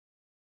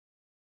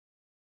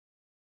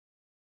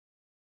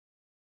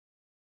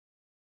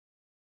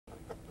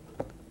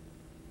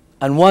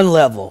On one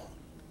level,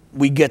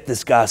 we get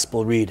this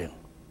gospel reading.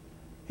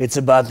 It's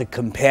about the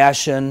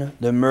compassion,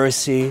 the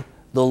mercy,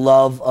 the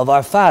love of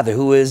our Father,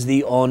 who is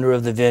the owner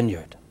of the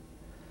vineyard.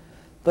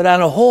 But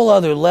on a whole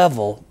other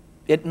level,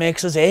 it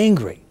makes us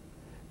angry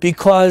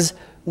because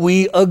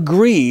we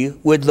agree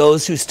with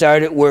those who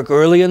start at work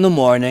early in the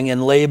morning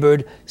and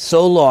labored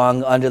so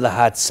long under the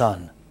hot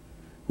sun.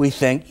 We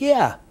think,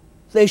 yeah,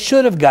 they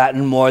should have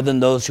gotten more than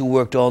those who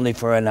worked only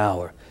for an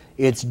hour.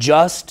 It's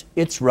just,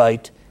 it's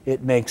right,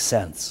 it makes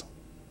sense.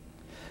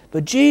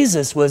 But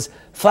Jesus was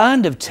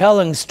fond of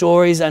telling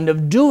stories and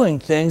of doing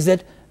things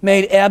that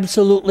made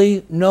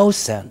absolutely no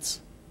sense.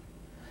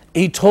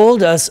 He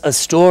told us a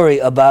story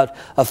about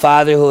a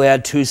father who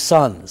had two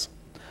sons.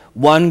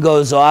 One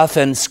goes off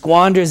and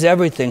squanders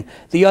everything.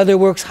 The other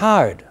works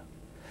hard.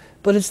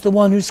 But it's the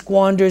one who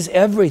squanders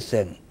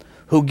everything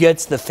who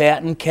gets the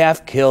fattened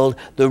calf killed,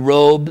 the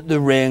robe, the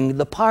ring,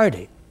 the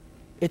party.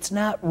 It's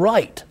not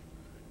right.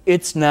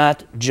 It's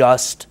not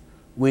just.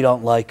 We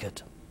don't like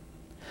it.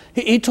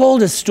 He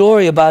told a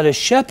story about a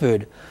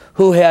shepherd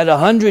who had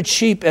 100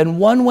 sheep and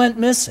one went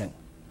missing.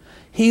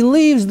 He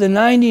leaves the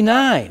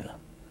 99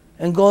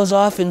 and goes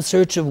off in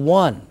search of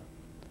one.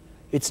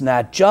 It's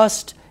not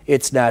just,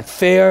 it's not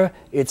fair,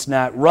 it's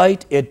not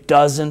right, it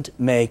doesn't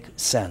make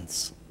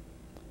sense.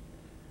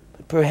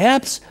 But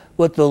perhaps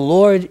what the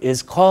Lord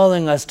is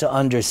calling us to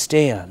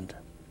understand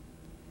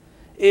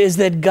is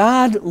that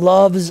God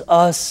loves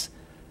us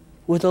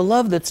with a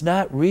love that's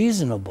not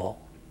reasonable.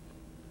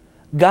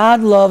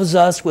 God loves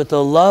us with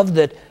a love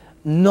that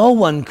no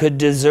one could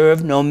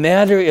deserve, no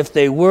matter if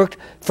they worked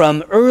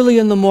from early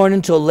in the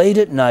morning till late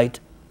at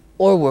night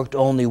or worked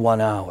only 1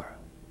 hour.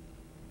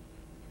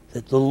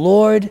 That the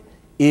Lord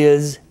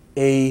is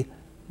a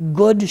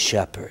good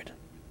shepherd,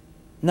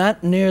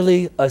 not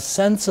merely a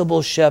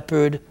sensible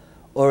shepherd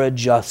or a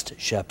just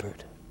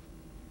shepherd.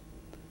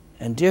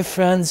 And dear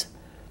friends,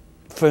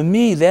 for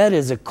me that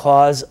is a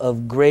cause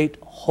of great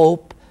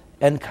hope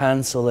and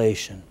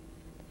consolation.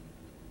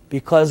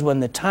 Because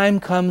when the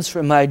time comes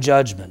for my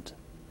judgment,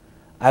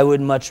 I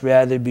would much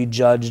rather be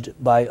judged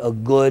by a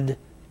good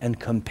and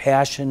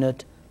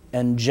compassionate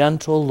and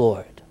gentle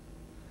Lord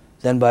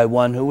than by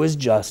one who is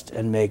just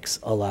and makes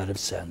a lot of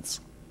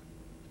sense.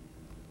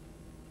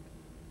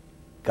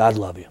 God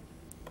love you.